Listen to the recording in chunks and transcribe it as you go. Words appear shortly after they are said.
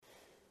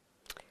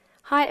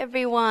Hi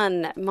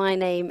everyone, my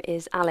name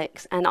is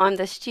Alex and I'm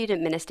the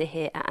student minister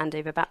here at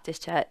Andover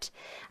Baptist Church,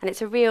 and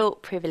it's a real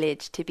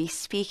privilege to be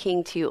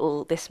speaking to you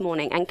all this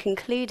morning and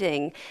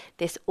concluding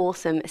this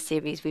awesome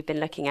series we've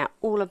been looking at,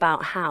 all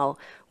about how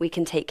we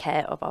can take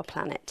care of our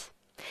planet.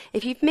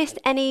 If you've missed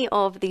any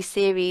of these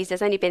series,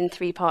 there's only been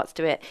 3 parts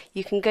to it,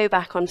 you can go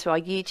back onto our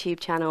YouTube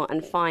channel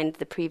and find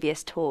the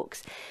previous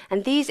talks.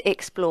 And these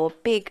explore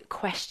big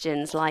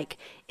questions like,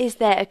 is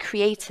there a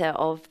creator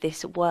of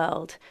this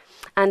world?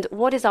 And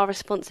what is our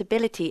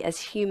responsibility as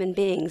human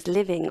beings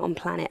living on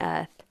planet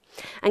Earth?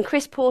 And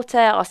Chris Porter,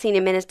 our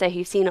senior minister,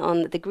 who've seen it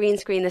on the green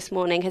screen this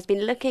morning, has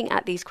been looking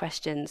at these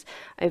questions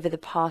over the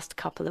past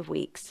couple of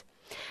weeks.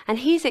 And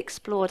he's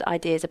explored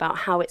ideas about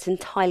how it's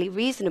entirely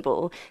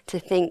reasonable to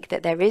think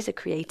that there is a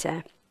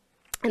creator,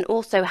 and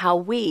also how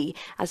we,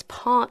 as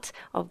part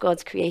of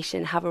God's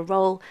creation, have a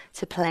role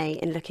to play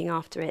in looking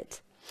after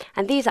it.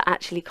 And these are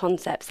actually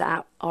concepts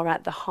that are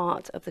at the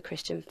heart of the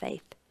Christian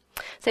faith.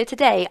 So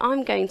today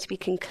I'm going to be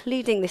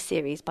concluding this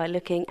series by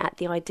looking at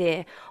the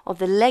idea of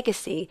the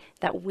legacy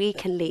that we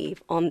can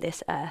leave on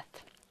this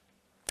earth.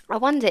 I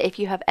wonder if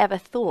you have ever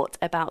thought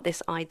about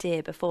this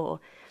idea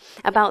before,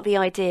 about the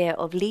idea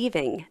of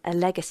leaving a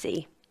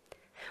legacy.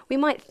 We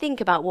might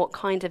think about what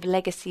kind of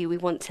legacy we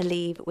want to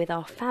leave with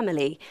our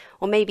family,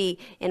 or maybe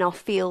in our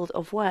field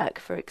of work,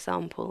 for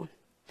example.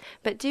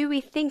 But do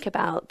we think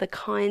about the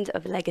kind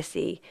of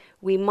legacy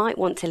we might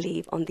want to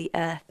leave on the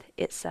earth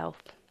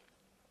itself?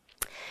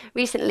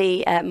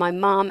 Recently, my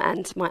mum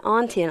and my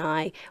auntie and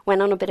I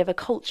went on a bit of a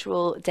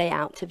cultural day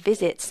out to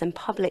visit some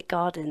public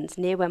gardens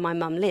near where my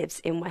mum lives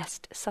in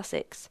West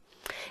Sussex.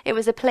 It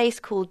was a place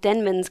called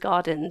Denman's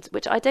Gardens,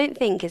 which I don't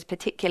think is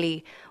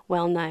particularly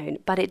well known,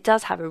 but it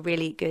does have a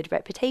really good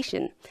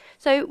reputation.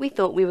 So we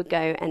thought we would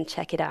go and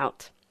check it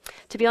out.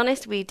 To be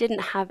honest, we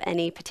didn't have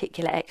any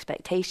particular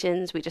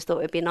expectations. We just thought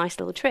it would be a nice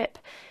little trip.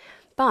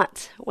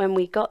 But when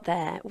we got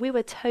there, we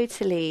were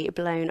totally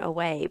blown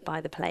away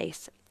by the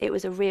place. It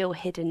was a real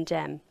hidden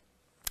gem.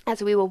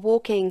 As we were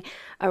walking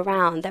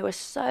around, there were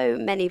so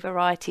many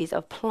varieties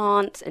of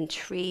plants and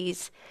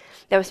trees.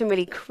 There were some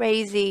really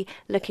crazy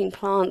looking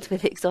plants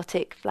with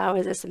exotic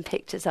flowers. There's some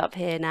pictures up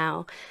here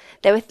now.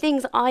 There were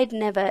things I'd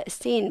never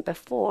seen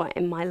before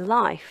in my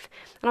life.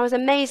 And I was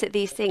amazed that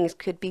these things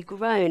could be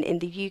grown in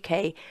the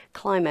UK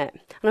climate.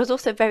 And I was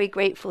also very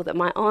grateful that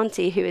my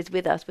auntie, who is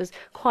with us, was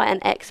quite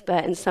an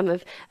expert in some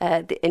of,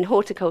 in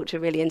horticulture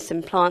really, in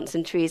some plants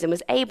and trees, and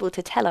was able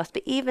to tell us.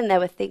 But even there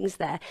were things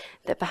there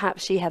that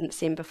perhaps she hadn't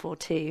seen before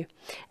too.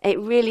 It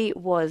really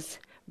was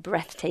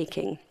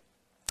breathtaking.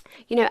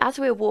 You know, as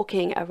we were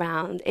walking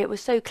around, it was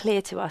so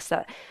clear to us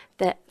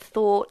that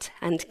thought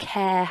and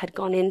care had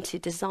gone into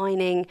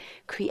designing,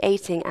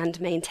 creating and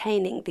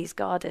maintaining these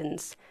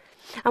gardens.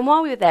 And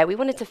while we were there, we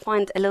wanted to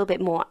find a little bit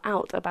more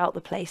out about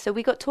the place. So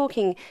we got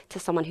talking to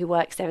someone who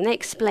works there, and they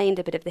explained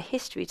a bit of the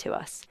history to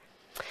us.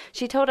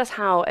 She told us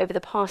how over the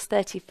past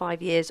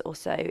 35 years or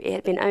so, it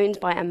had been owned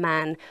by a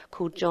man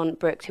called John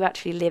Brooks, who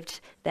actually lived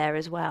there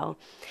as well.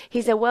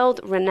 He's a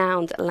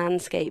world-renowned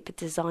landscape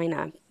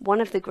designer, one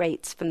of the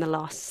greats from the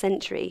last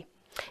century.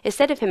 It's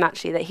said of him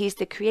actually that he's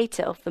the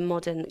creator of the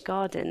modern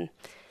garden.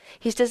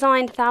 He's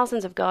designed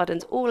thousands of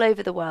gardens all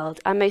over the world,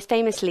 and most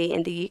famously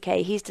in the UK,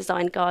 he's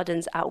designed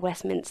gardens at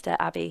Westminster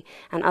Abbey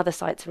and other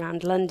sites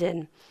around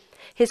London.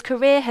 His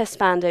career has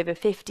spanned over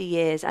 50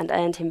 years and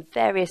earned him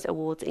various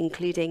awards,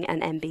 including an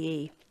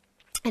MBE.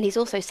 And he's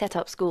also set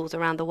up schools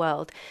around the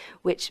world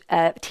which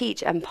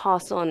teach and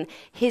pass on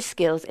his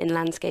skills in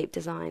landscape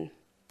design.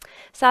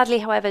 Sadly,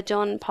 however,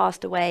 John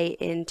passed away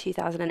in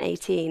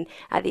 2018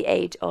 at the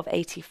age of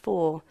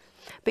 84.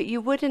 But you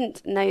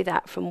wouldn't know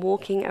that from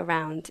walking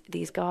around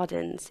these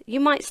gardens. You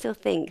might still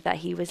think that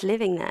he was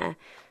living there.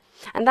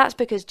 And that's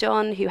because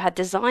John, who had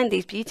designed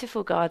these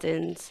beautiful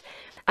gardens,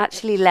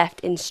 actually left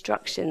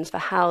instructions for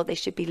how they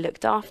should be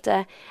looked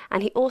after,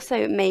 and he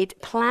also made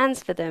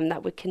plans for them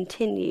that would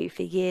continue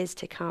for years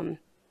to come.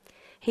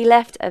 He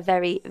left a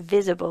very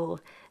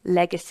visible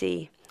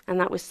legacy, and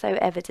that was so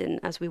evident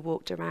as we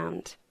walked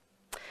around.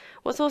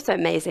 What's also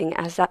amazing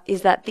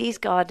is that these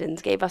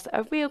gardens gave us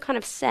a real kind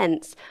of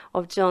sense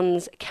of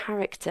John's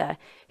character,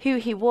 who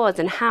he was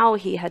and how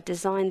he had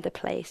designed the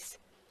place.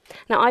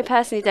 Now, I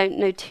personally don't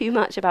know too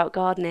much about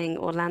gardening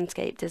or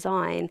landscape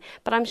design,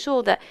 but I'm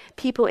sure that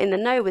people in the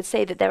know would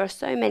say that there are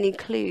so many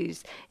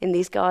clues in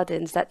these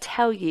gardens that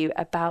tell you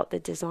about the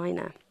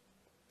designer.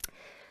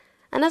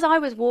 And as I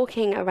was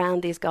walking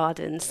around these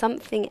gardens,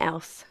 something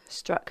else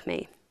struck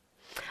me.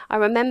 I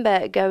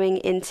remember going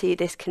into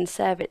this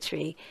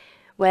conservatory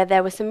where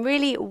there were some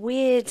really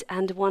weird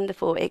and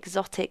wonderful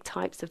exotic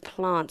types of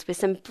plants with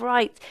some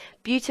bright,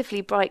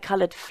 beautifully bright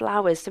coloured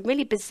flowers, some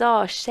really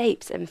bizarre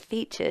shapes and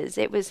features.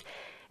 It was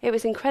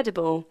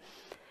incredible.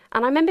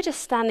 And I remember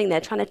just standing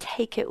there trying to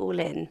take it all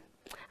in.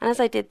 And as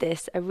I did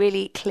this, a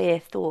really clear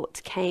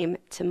thought came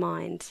to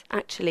mind.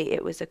 Actually,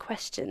 it was a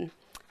question,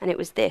 and it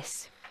was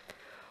this: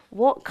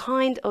 what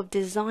kind of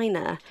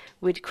designer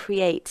would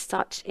create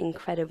such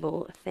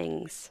incredible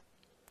things?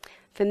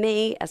 For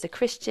me, as a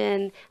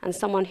Christian and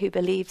someone who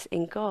believes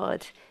in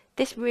God,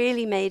 This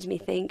really made me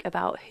think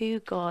about who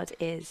God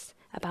is,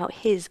 about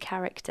his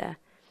character.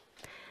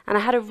 And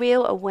I had a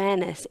real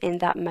awareness in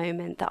that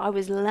moment that I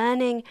was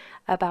learning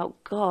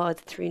about God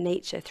through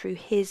nature, through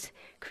his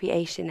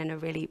creation in a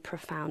really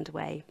profound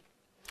way.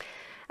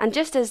 And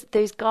just as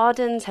those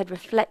gardens had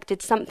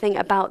reflected something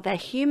about their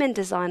human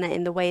designer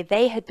in the way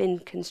they had been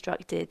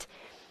constructed,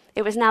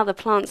 it was now the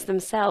plants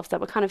themselves that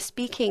were kind of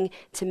speaking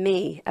to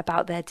me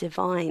about their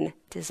divine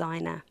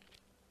designer.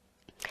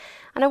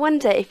 And I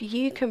wonder if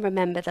you can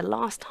remember the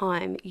last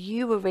time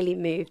you were really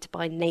moved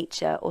by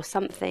nature or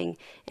something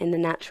in the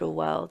natural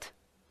world.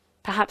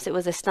 Perhaps it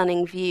was a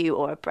stunning view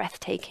or a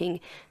breathtaking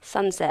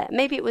sunset.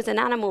 Maybe it was an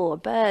animal, a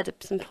bird,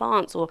 some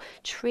plants or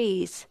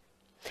trees.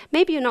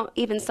 Maybe you're not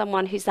even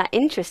someone who's that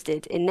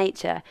interested in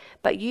nature,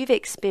 but you've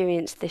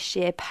experienced the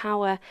sheer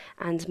power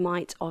and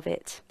might of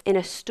it, in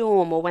a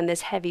storm or when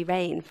there's heavy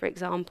rain, for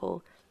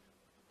example.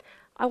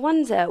 I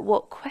wonder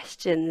what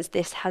questions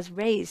this has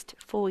raised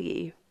for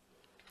you.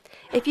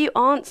 If you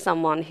aren't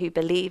someone who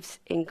believes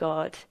in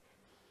God,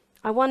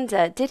 I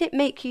wonder, did it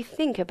make you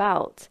think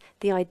about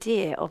the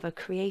idea of a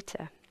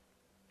creator?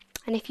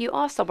 And if you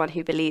are someone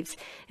who believes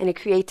in a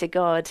creator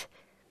God,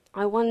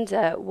 I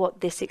wonder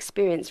what this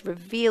experience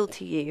revealed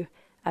to you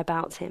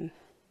about him.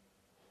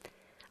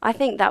 I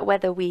think that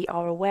whether we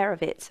are aware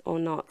of it or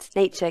not,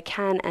 nature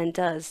can and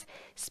does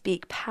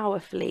speak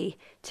powerfully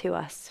to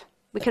us.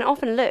 We can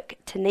often look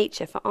to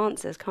nature for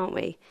answers, can't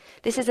we?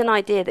 This is an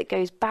idea that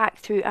goes back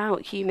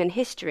throughout human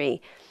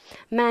history.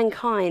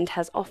 Mankind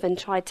has often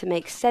tried to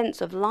make sense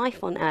of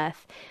life on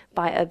Earth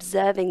by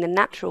observing the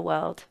natural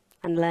world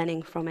and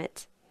learning from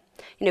it.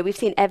 You know, we've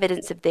seen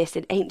evidence of this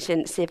in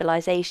ancient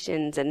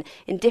civilizations and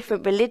in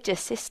different religious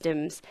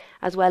systems,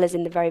 as well as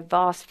in the very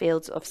vast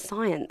fields of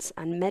science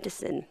and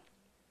medicine.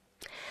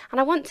 And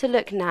I want to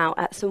look now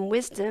at some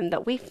wisdom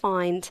that we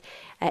find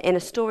in a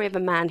story of a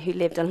man who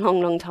lived a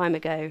long, long time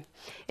ago.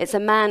 It's a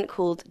man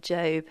called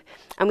Job,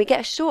 and we get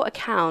a short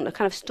account, a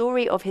kind of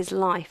story of his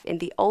life in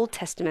the Old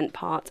Testament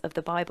part of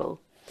the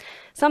Bible.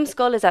 Some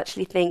scholars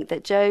actually think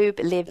that Job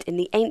lived in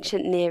the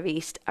ancient Near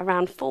East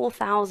around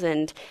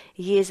 4,000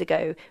 years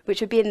ago, which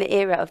would be in the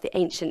era of the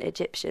ancient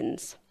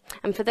Egyptians.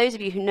 And for those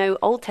of you who know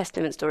Old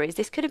Testament stories,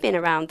 this could have been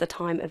around the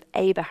time of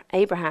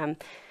Abraham.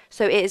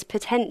 So it is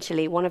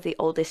potentially one of the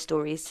oldest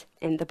stories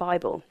in the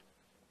Bible.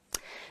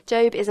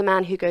 Job is a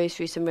man who goes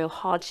through some real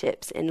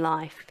hardships in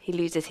life. He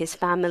loses his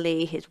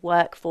family, his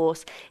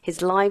workforce,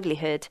 his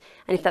livelihood,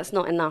 and if that's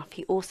not enough,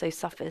 he also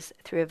suffers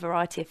through a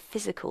variety of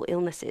physical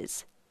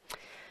illnesses.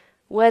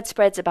 Word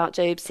spreads about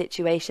Job's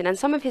situation, and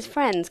some of his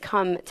friends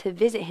come to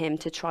visit him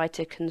to try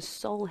to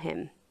console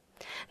him.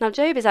 Now,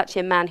 Job is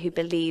actually a man who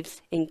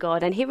believes in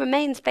God, and he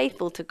remains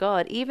faithful to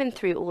God even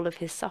through all of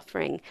his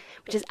suffering,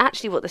 which is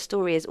actually what the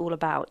story is all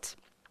about.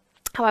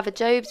 However,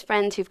 Job's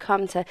friends who've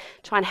come to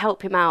try and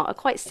help him out are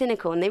quite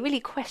cynical, and they really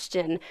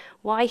question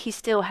why he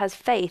still has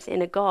faith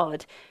in a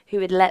God who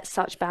would let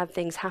such bad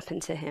things happen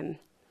to him.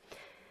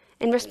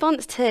 In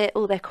response to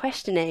all their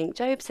questioning,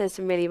 Job says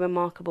some really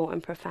remarkable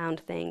and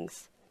profound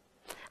things.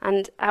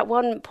 And at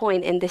one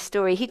point in this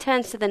story, he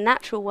turns to the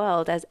natural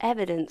world as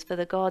evidence for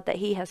the God that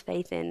he has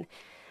faith in.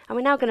 And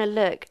we're now going to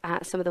look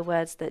at some of the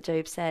words that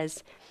Job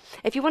says.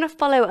 If you want to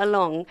follow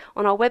along,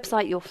 on our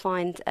website you'll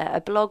find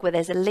a blog where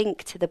there's a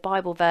link to the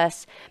Bible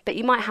verse, but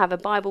you might have a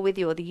Bible with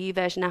you or the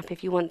YouVersion app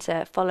if you want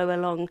to follow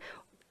along.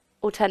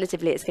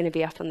 Alternatively, it's going to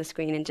be up on the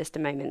screen in just a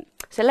moment.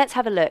 So let's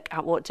have a look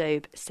at what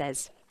Job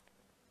says.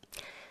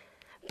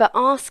 But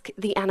ask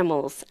the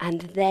animals,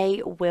 and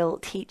they will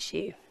teach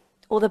you,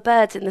 or the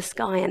birds in the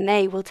sky, and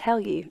they will tell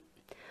you.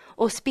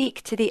 Or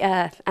speak to the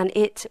earth, and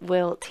it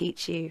will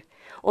teach you.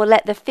 Or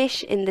let the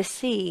fish in the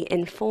sea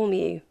inform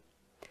you.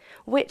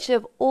 Which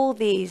of all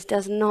these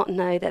does not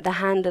know that the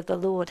hand of the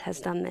Lord has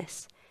done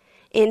this?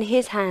 In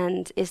his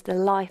hand is the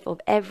life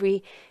of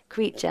every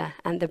creature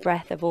and the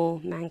breath of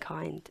all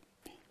mankind.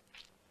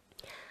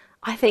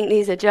 I think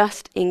these are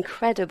just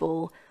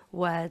incredible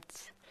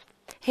words.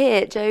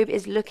 Here, Job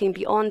is looking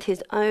beyond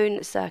his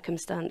own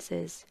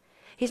circumstances.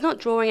 He's not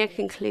drawing a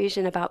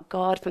conclusion about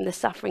God from the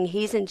suffering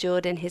he's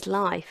endured in his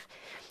life.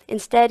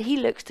 Instead, he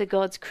looks to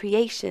God's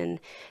creation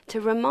to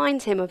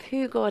remind him of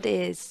who God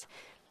is.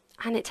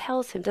 And it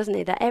tells him, doesn't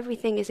it, that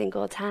everything is in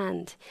God's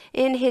hand.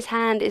 In his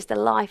hand is the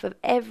life of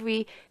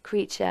every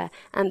creature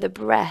and the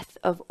breath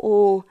of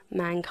all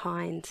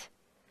mankind.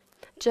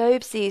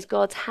 Job sees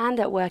God's hand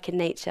at work in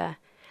nature,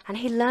 and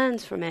he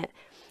learns from it.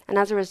 And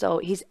as a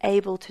result, he's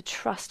able to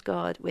trust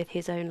God with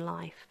his own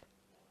life.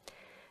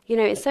 You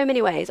know, in so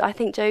many ways, I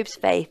think Job's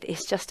faith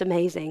is just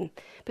amazing,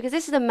 because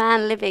this is a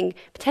man living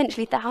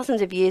potentially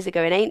thousands of years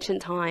ago in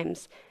ancient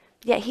times,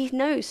 yet he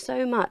knows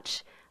so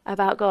much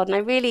about God. And I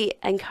really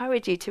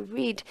encourage you to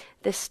read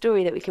this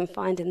story that we can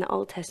find in the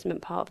Old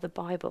Testament part of the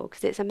Bible,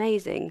 because it's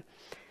amazing.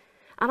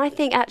 And I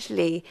think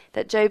actually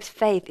that Job's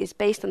faith is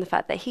based on the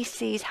fact that he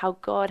sees how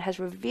God has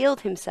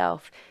revealed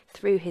himself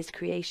through his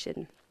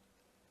creation.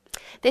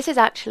 This is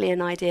actually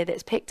an idea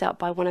that's picked up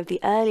by one of the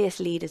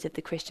earliest leaders of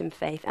the Christian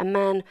faith, a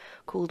man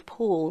called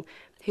Paul,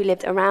 who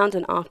lived around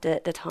and after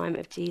the time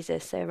of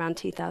Jesus, so around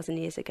 2,000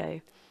 years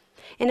ago.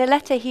 In a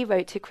letter he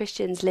wrote to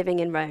Christians living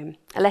in Rome,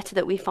 a letter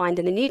that we find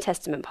in the New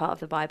Testament part of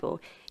the Bible,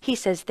 he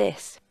says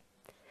this: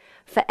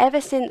 "For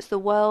ever since the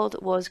world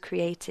was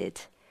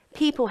created,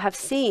 people have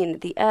seen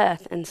the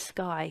earth and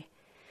sky.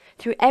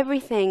 Through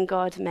everything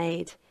God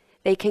made,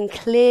 they can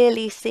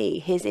clearly see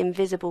his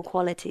invisible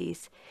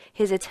qualities,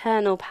 his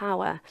eternal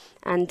power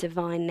and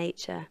divine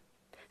nature.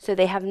 So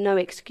they have no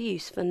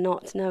excuse for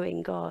not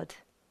knowing God."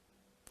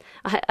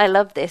 I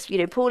love this.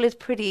 Paul is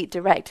pretty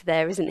direct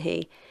there, isn't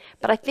he?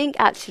 But I think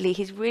actually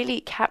he's really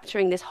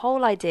capturing this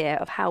whole idea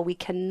of how we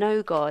can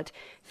know God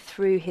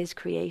through his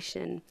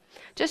creation,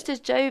 just as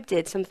Job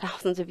did some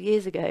thousands of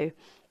years ago.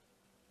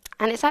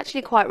 And it's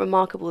actually quite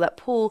remarkable that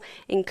Paul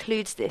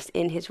includes this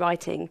in his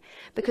writing,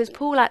 because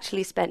Paul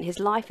actually spent his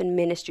life and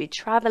ministry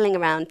traveling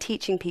around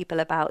teaching people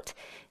about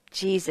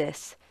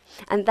Jesus.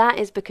 And that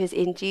is because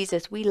in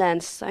Jesus we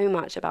learn so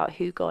much about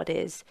who God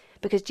is,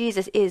 because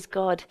Jesus is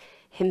God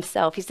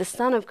himself. He's the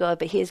Son of God,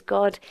 but he is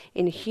God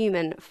in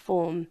human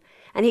form.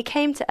 And he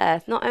came to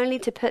earth not only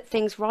to put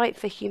things right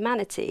for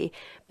humanity,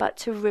 but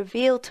to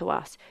reveal to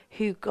us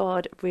who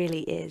God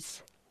really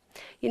is.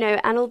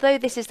 And although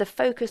this is the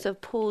focus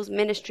of Paul's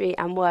ministry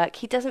and work,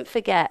 he doesn't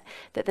forget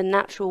that the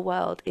natural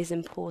world is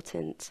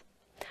important.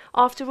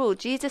 After all,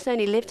 Jesus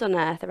only lived on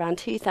earth around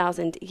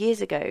 2,000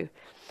 years ago.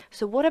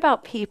 So what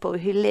about people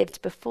who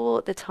lived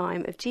before the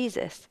time of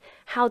Jesus?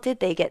 How did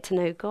they get to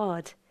know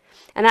God?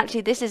 And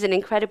actually, this is an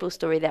incredible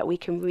story that we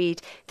can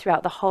read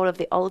throughout the whole of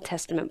the Old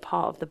Testament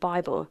part of the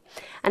Bible.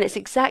 And it's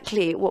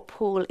exactly what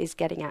Paul is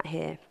getting at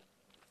here.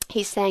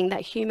 He's saying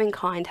that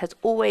humankind has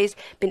always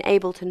been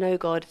able to know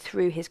God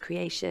through his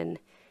creation.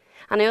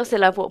 And I also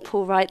love what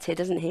Paul writes here,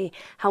 doesn't he?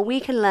 How we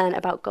can learn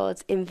about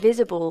God's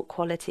invisible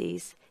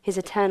qualities, his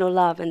eternal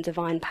love and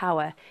divine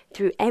power,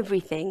 through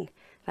everything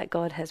that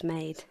God has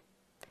made.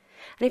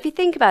 And if you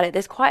think about it,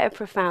 there's quite a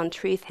profound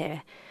truth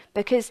here,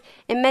 because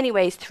in many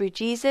ways, through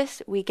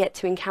Jesus, we get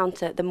to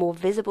encounter the more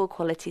visible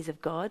qualities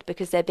of God,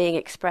 because they're being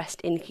expressed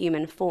in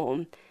human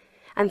form.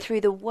 And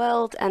through the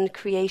world and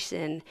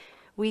creation,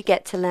 we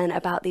get to learn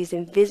about these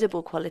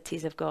invisible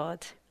qualities of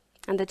God.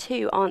 And the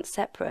two aren't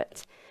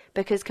separate,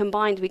 because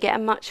combined we get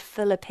a much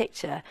fuller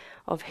picture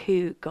of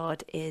who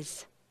God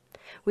is.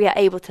 We are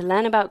able to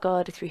learn about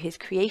God through his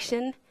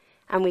creation,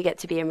 and we get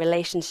to be in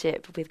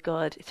relationship with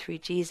God through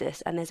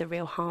Jesus, and there's a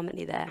real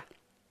harmony there.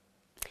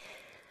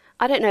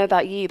 I don't know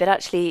about you, but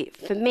actually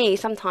for me,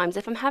 sometimes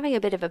if I'm having a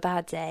bit of a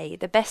bad day,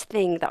 the best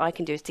thing that I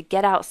can do is to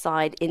get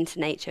outside into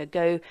nature,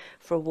 go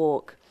for a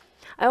walk.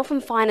 I often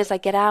find as I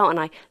get out and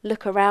I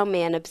look around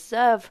me and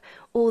observe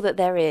all that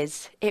there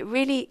is, it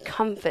really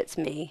comforts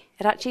me.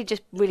 It actually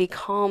just really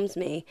calms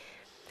me.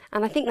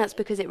 And I think that's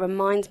because it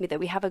reminds me that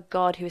we have a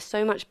God who is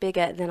so much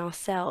bigger than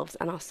ourselves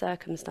and our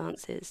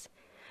circumstances.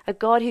 A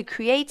God who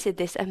created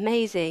this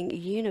amazing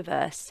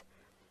universe.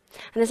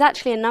 And there's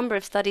actually a number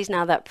of studies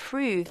now that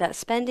prove that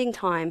spending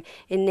time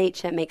in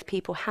nature makes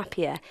people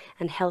happier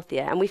and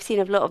healthier. And we've seen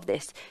a lot of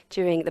this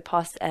during the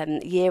past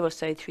year or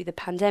so through the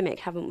pandemic,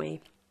 haven't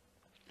we?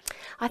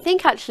 I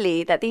think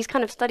actually that these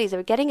kind of studies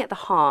are getting at the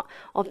heart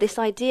of this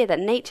idea that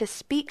nature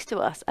speaks to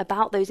us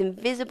about those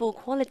invisible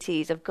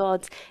qualities of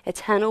God's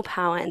eternal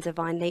power and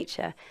divine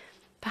nature,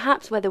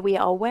 perhaps whether we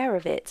are aware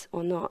of it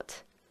or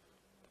not.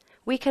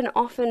 We can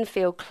often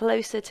feel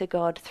closer to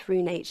God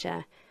through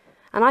nature.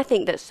 And I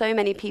think that so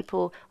many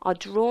people are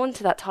drawn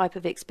to that type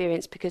of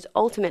experience because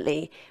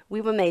ultimately we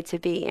were made to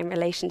be in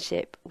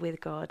relationship with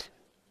God.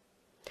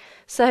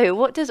 So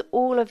what does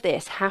all of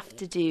this have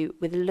to do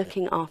with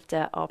looking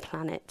after our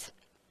planet?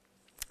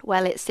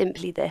 Well, it's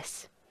simply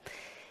this.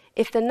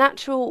 If the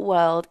natural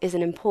world is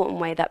an important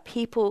way that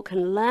people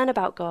can learn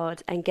about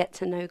God and get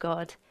to know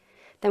God,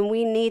 then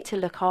we need to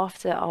look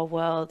after our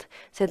world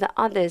so that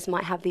others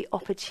might have the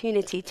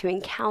opportunity to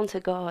encounter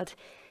God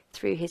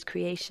through his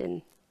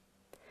creation.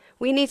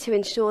 We need to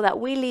ensure that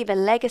we leave a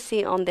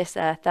legacy on this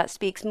earth that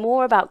speaks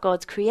more about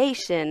God's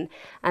creation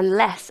and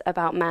less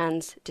about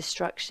man's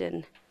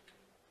destruction.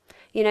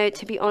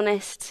 To be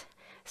honest,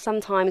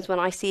 sometimes when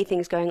I see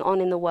things going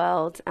on in the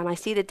world and I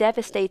see the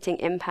devastating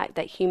impact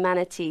that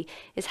humanity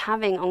is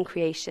having on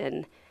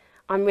creation,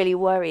 I'm really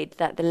worried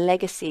that the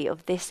legacy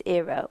of this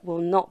era will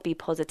not be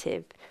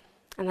positive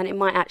and that it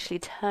might actually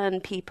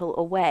turn people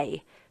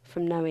away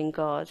from knowing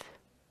God.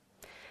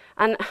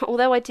 And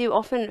although I do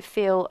often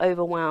feel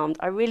overwhelmed,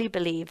 I really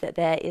believe that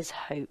there is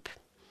hope.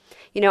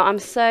 I'm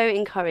so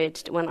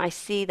encouraged when I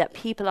see that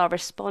people are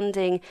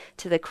responding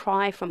to the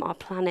cry from our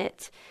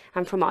planet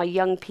and from our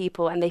young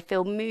people, and they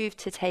feel moved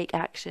to take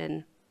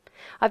action.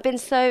 I've been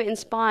so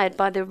inspired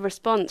by the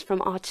response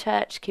from our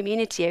church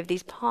community over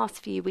these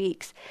past few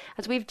weeks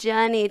as we've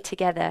journeyed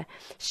together,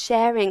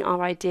 sharing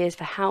our ideas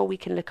for how we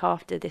can look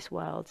after this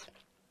world.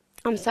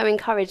 I'm so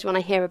encouraged when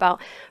I hear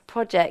about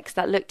projects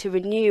that look to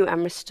renew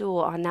and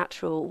restore our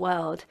natural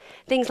world.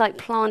 Things like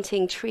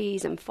planting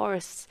trees and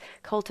forests,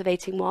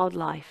 cultivating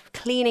wildlife,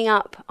 cleaning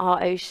up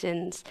our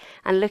oceans,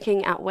 and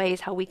looking at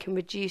ways how we can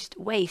reduce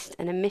waste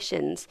and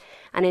emissions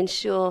and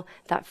ensure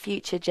that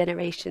future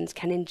generations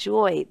can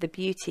enjoy the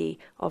beauty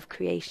of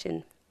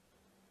creation.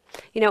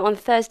 You know, on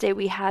Thursday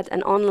we had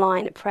an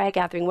online prayer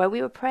gathering where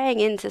we were praying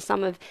into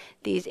some of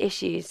these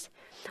issues.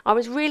 I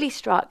was really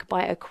struck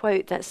by a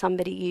quote that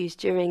somebody used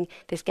during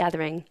this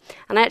gathering,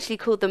 and I actually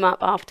called them up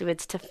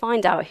afterwards to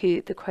find out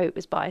who the quote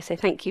was by, so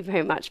thank you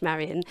very much,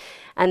 Marion.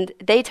 And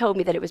they told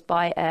me that it was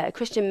by a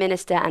Christian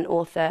minister and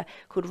author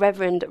called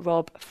Reverend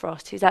Rob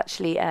Frost, who's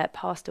actually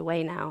passed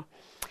away now.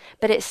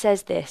 But it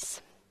says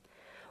this: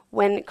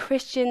 when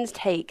Christians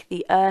take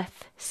the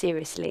earth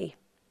seriously,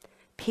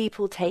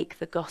 people take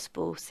the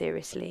gospel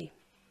seriously.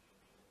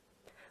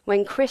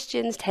 When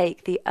Christians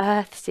take the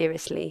earth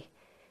seriously,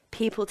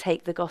 people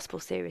take the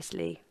gospel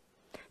seriously,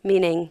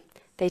 meaning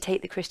they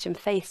take the Christian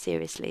faith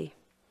seriously.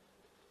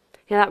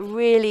 You know, that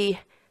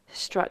really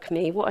struck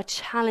me. What a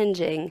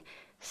challenging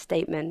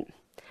statement.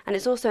 And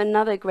it's also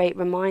another great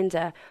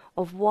reminder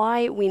of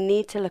why we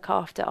need to look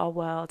after our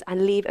world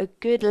and leave a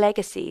good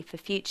legacy for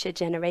future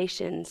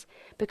generations,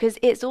 because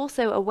it's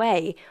also a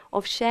way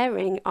of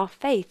sharing our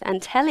faith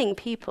and telling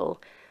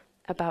people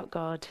about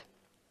God.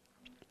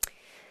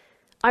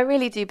 I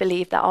really do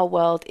believe that our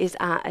world is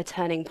at a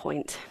turning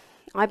point.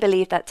 I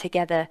believe that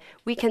together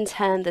we can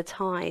turn the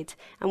tide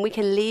and we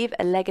can leave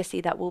a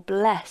legacy that will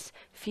bless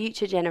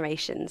future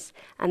generations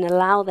and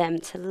allow them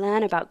to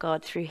learn about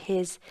God through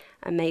his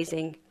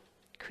amazing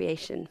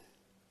creation.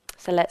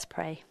 So let's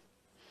pray.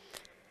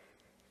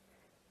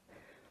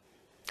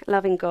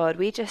 Loving God,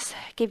 we just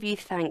give you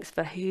thanks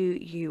for who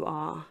you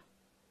are.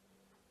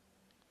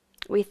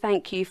 We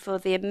thank you for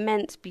the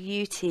immense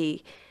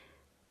beauty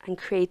and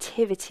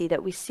creativity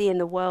that we see in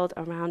the world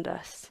around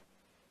us.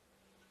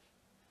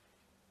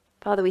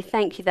 Father, we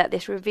thank you that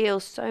this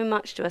reveals so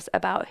much to us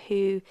about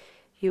who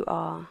you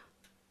are.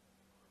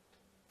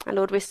 And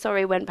Lord, we're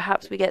sorry when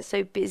perhaps we get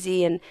so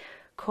busy and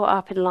caught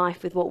up in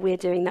life with what we're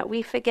doing that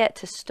we forget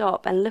to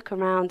stop and look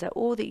around at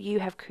all that you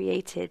have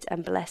created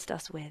and blessed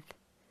us with.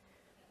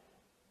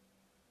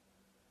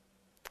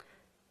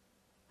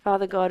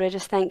 Father God, I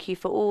just thank you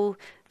for all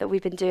that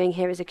we've been doing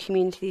here as a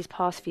community these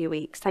past few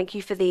weeks. Thank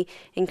you for the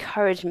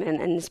encouragement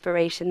and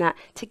inspiration that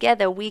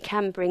together we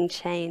can bring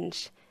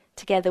change.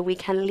 Together we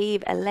can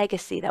leave a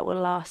legacy that will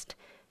last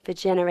for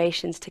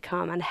generations to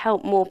come and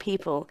help more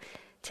people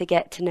to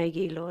get to know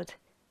you, Lord.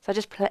 So I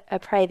just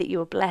pray that you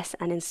will bless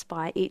and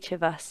inspire each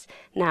of us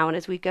now and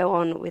as we go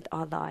on with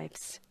our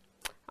lives.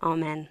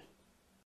 Amen.